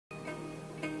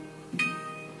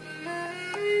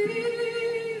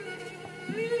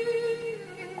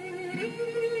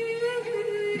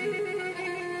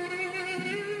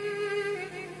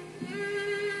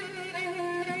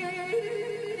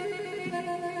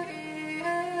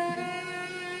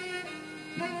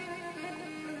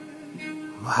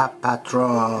محبت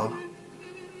را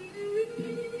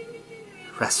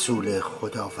رسول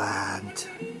خداوند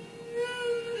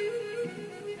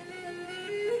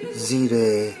زیر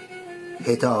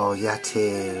هدایت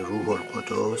روح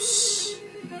القدس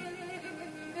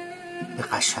به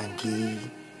قشنگی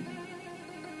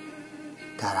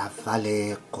در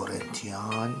اول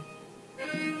قرنتیان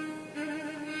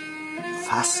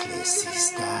فصل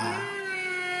 13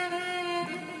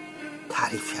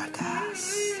 تعریف کرده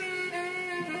است.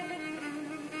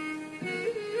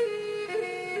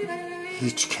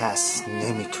 هیچ کس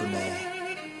نمیتونه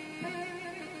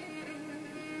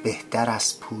بهتر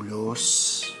از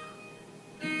پولس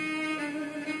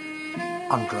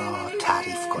آن را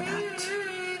تعریف کند،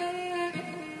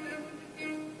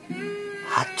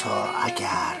 حتی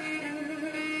اگر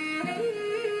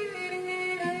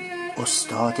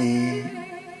استاد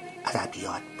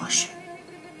ادبیات باشه.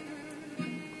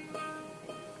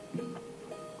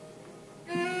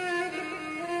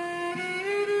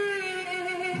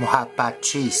 محبت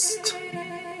چیست؟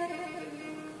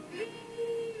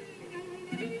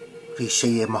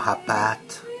 ریشه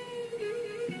محبت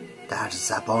در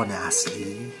زبان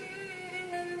اصلی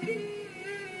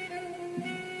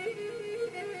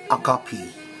آگاپی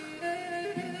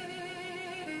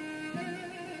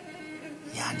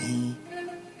یعنی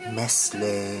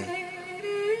مثل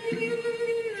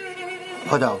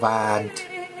خداوند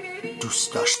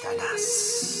دوست داشتن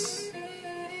است.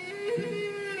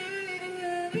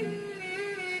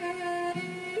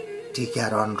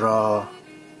 دیگران را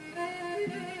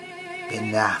به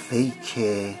نحوی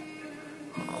که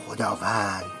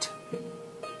خداوند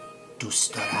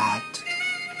دوست دارد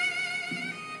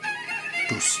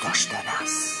دوست داشتن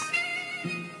است.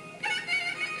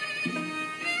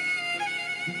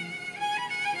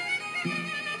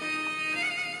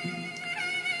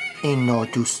 این نوع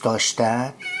دوست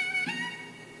داشتن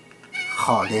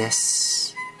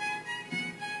خالص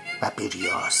و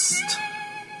بریاست.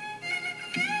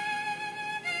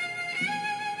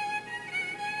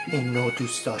 این نوع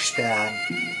دوست داشتن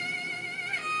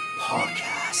پاک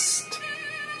است.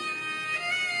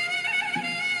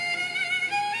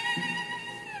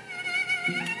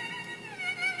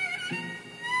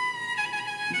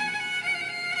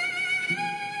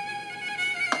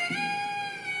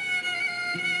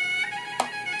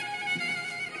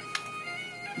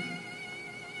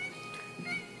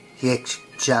 یک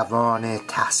جوان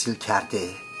تحصیل کرده،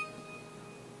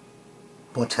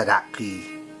 مترقی،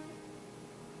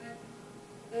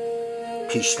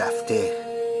 پیشرفته،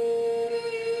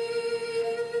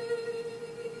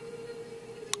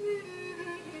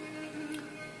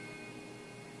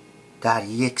 در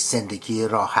یک زندگی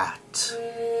راحت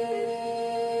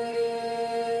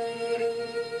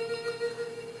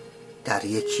در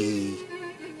یکی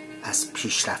از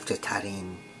پیشرفته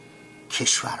ترین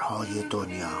کشورهای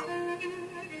دنیا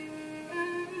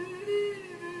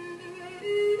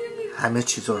همه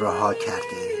چیز رو رها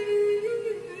کرده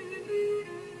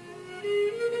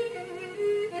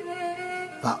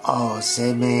و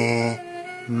عازم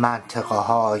منطقه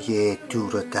های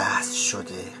دور و دست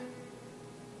شده.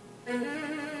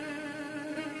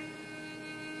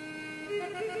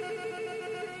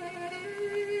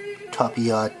 تا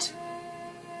بیاد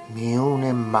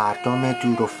میون مردم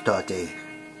دور افتاده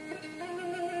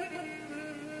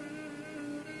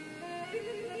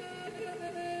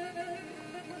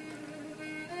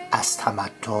از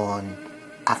تمدن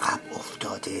عقب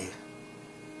افتاده.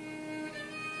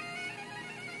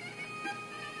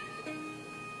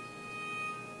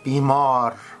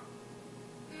 بیمار،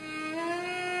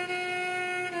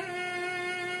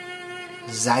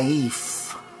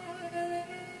 ضعیف،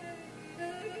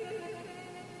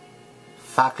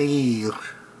 فقیر،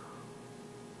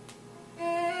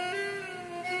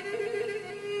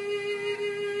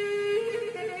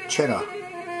 چرا؟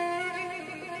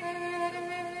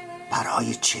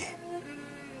 برای چه؟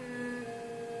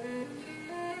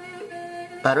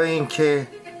 برای اینکه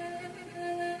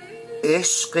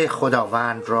عشق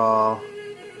خداوند را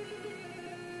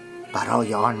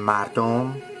برای آن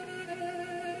مردم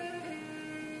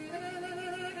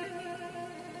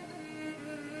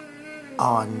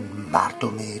آن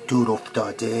مردم دور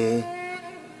افتاده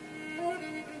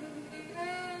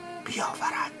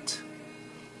بیاورد،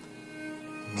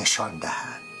 نشان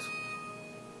دهد.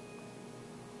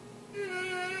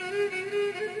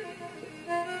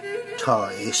 تا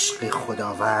عشق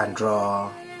خداوند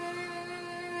را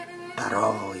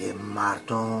برای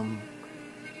مردم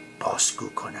بازگو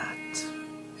کند.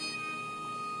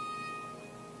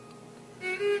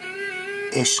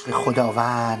 عشق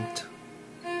خداوند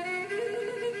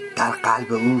در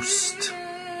قلب اوست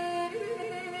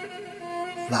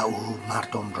و او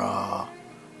مردم را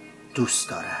دوست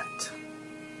دارد.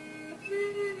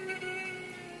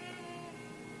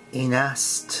 این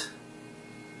است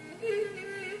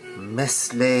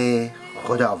مثل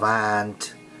خداوند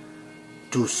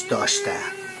دوست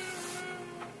داشتن.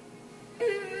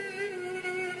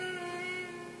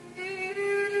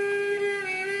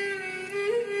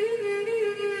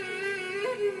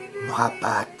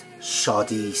 محبت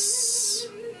شادی است،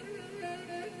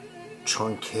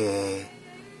 چون که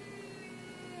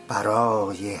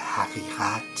برای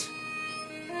حقیقت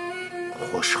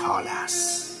خوشحال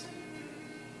است.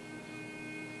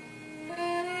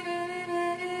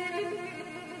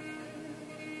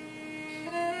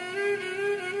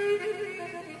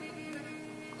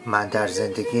 من در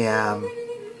زندگیم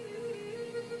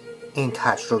این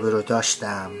تجربه رو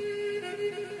داشتم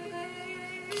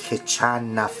که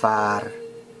چند نفر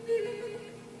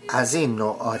از این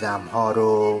نوع آدم ها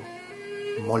رو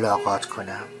ملاقات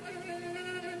کنم.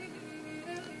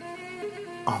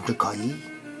 آمریکایی،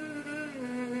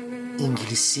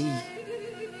 انگلیسی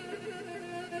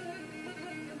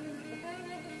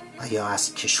و یا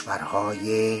از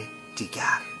کشورهای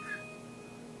دیگر.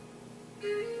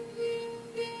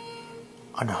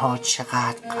 آنها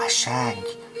چقدر قشنگ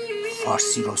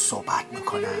فارسی رو صحبت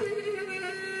میکنن.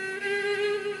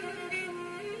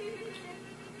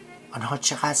 آنها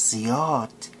چقدر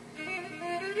زیاد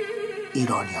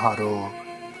ایرانی ها رو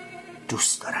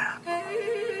دوست دارن.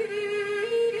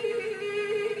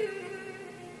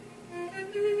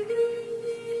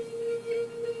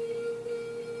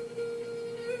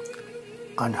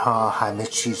 آنها همه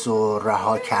چیز رو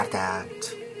رها کردند،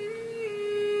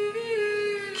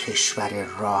 کشور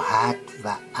راحت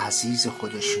و عزیز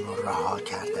خودشون رو رها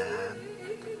کردند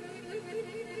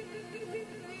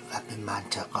و به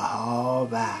منطقه ها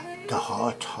و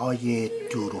دهات های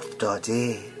دور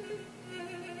افتاده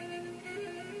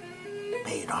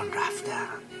به ایران رفتن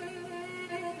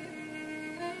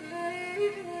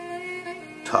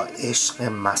تا عشق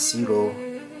مسیح رو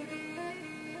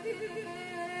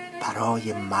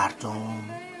برای مردم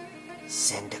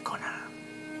زنده کنن.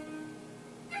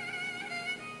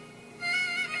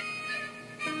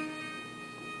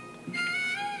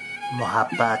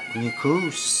 محبت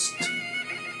نیکوست،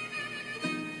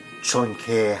 چون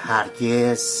که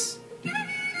هرگز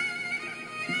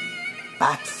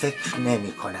بد فکر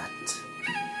نمی کند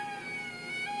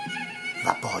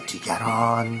و با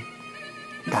دیگران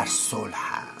در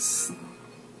صلح است.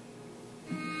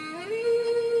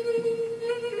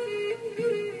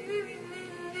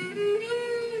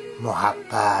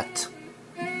 محبت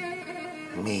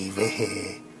میوه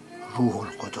روح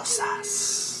القدس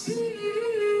است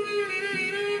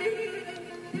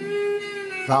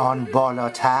و آن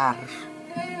بالاتر،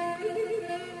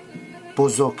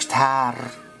 بزرگتر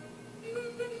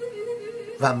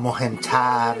و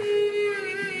مهمتر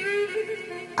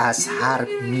از هر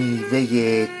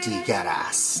میوه دیگر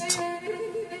است.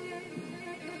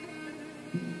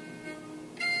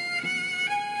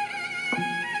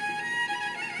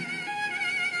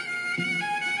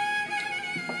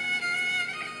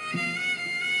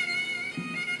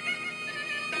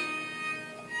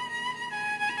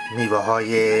 میوه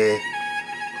های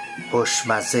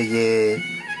خوشمزه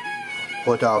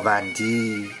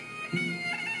خداوندی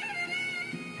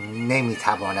نمی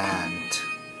توانند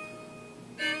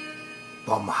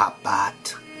با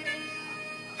محبت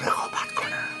رقابت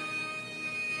کنند.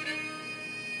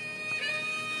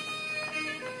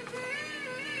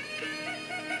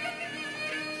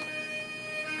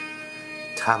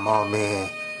 تمام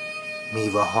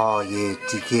میوه های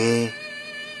دیگه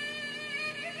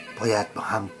باید با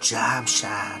هم جمع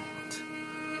شند،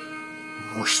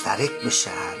 مشترک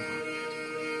بشن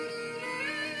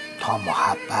تا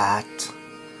محبت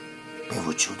به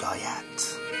وجود آید.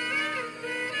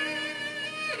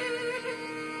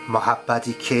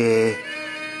 محبتی که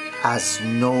از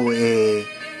نوع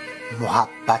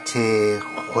محبت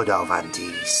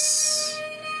خداوندی است.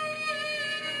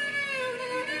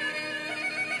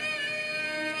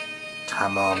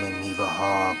 تمام میوه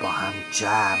ها با هم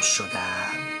جمع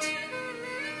شدند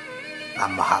و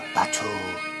محبت رو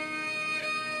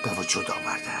به وجود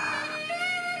آوردند.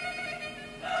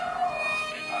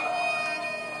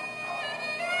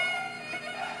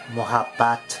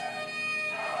 محبت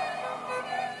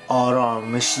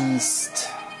آرامشی است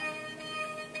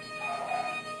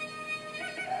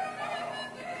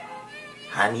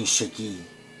همیشگی،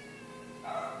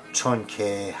 چون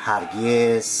که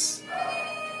هرگز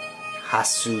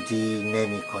حسودی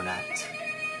نمی کند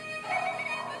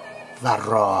و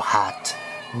راحت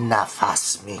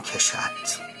نفس می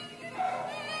کشد.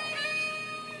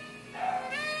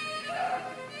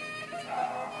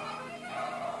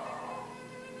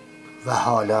 و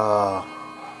حالا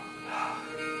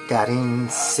در این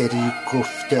سری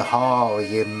گفته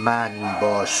های من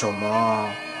با شما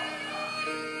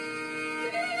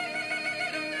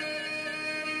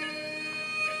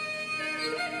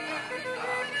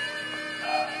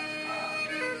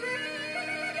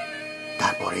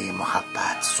درباره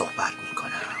محبت صحبت می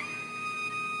کنم.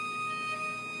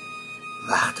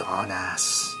 وقت آن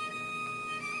است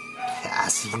که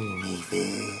از این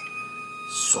میوه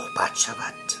صحبت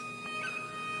شود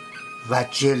و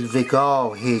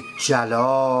جلوه‌گاه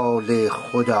جلال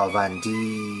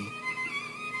خداوندی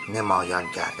نمایان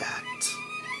گردد.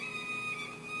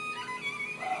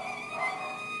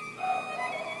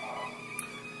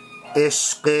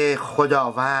 عشق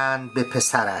خداوند به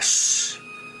پسرش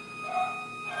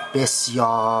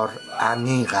بسیار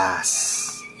عمیق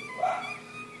است.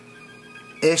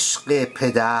 عشق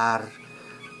پدر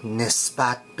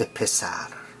نسبت به پسر،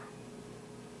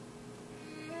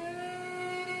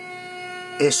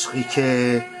 عشقی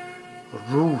که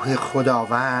روح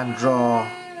خداوند را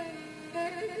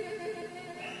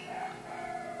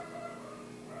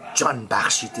جان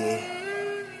بخشیده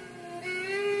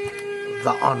و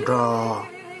آن را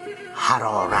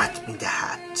حرارت می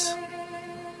دهد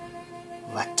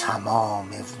و تمام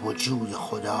وجود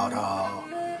خدا را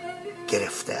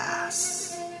گرفته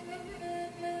است.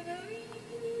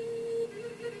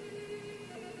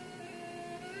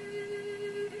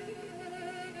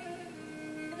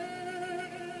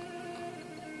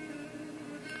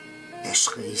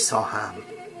 عشق عیسی هم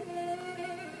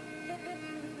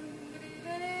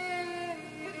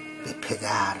به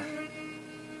پدر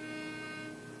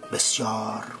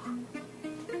بسیار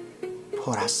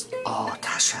پر از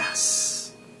آتش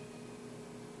است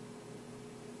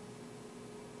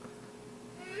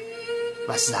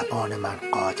و زبان من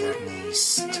قادر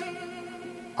نیست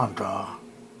آن را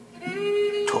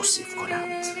توصیف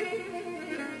کند.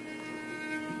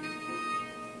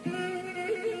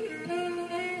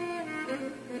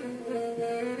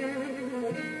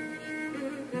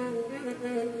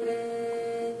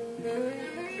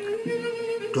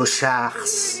 دو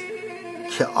شخص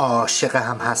که عاشق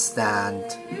هم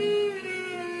هستند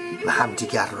و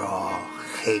همدیگر را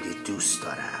خیلی دوست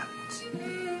دارند.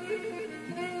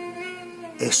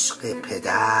 عشق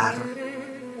پدر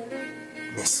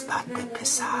نسبت به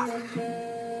پسر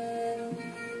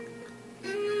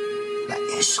و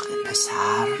عشق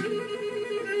پسر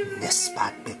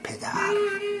نسبت به پدر.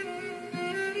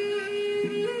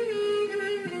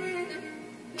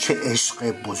 چه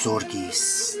عشق بزرگی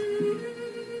است!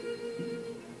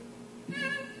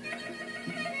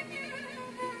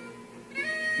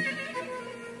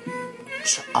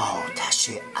 چه آتش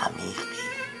عمیقی!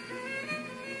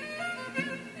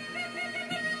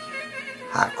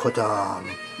 هر کدام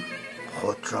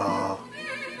خود را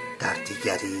در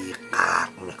دیگری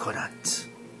غرق می کند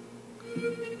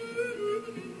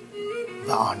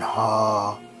و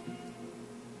آنها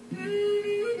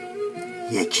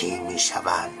یکی می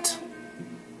شوند.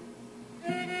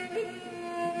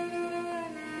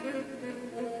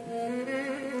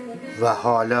 و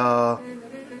حالا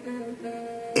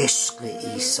عشق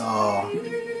عیسی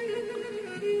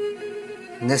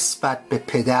نسبت به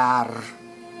پدر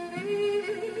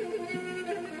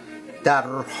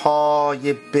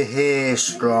درهای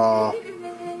بهشت را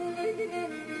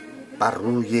بر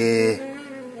روی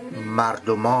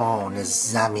مردمان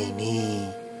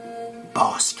زمینی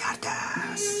باز کرده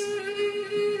است.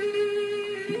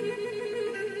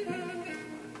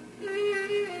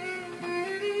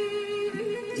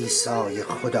 عیسی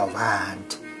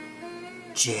خداوند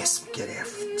جسم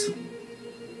گرفت،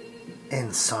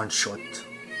 انسان شد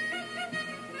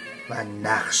و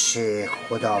نقش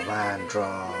خداوند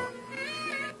را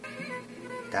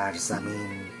در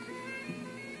زمین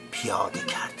پیاده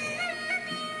کرده.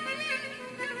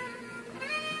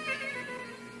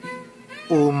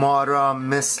 او ما را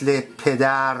مثل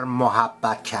پدر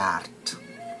محبت کرد،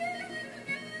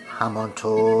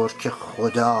 همانطور که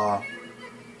خدا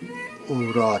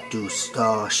او را دوست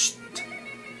داشت.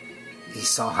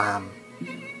 عیسی هم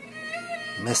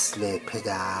مثل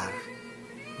پدر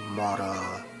ما را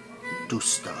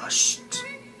دوست داشت.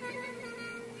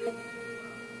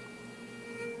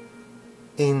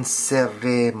 این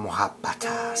سر محبت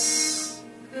است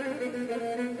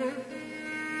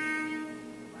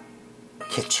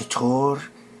که چطور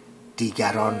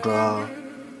دیگران را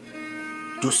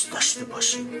دوست داشته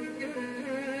باشیم.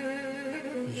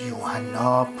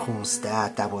 یوحنا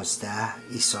 15:12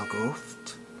 عیسی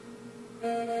گفت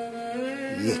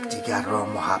یکدیگر را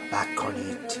محبت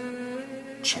کنید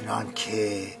چنان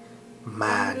که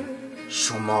من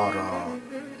شما را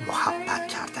محبت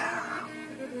کردم.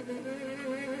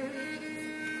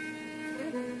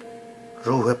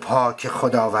 روح پاک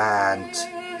خداوند،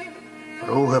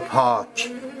 روح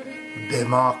پاک به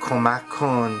ما کمک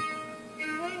کن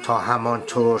تا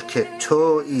همانطور که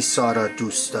تو عیسی را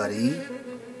دوست داری،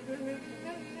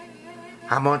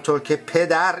 همانطور که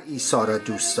پدر عیسی را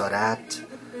دوست دارد،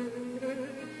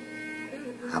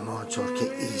 همانطور که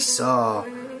عیسی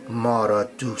ما را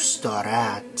دوست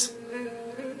دارد،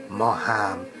 ما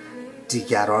هم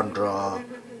دیگران را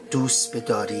دوست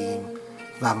بداریم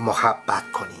و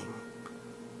محبت کنیم.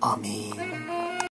 آمین.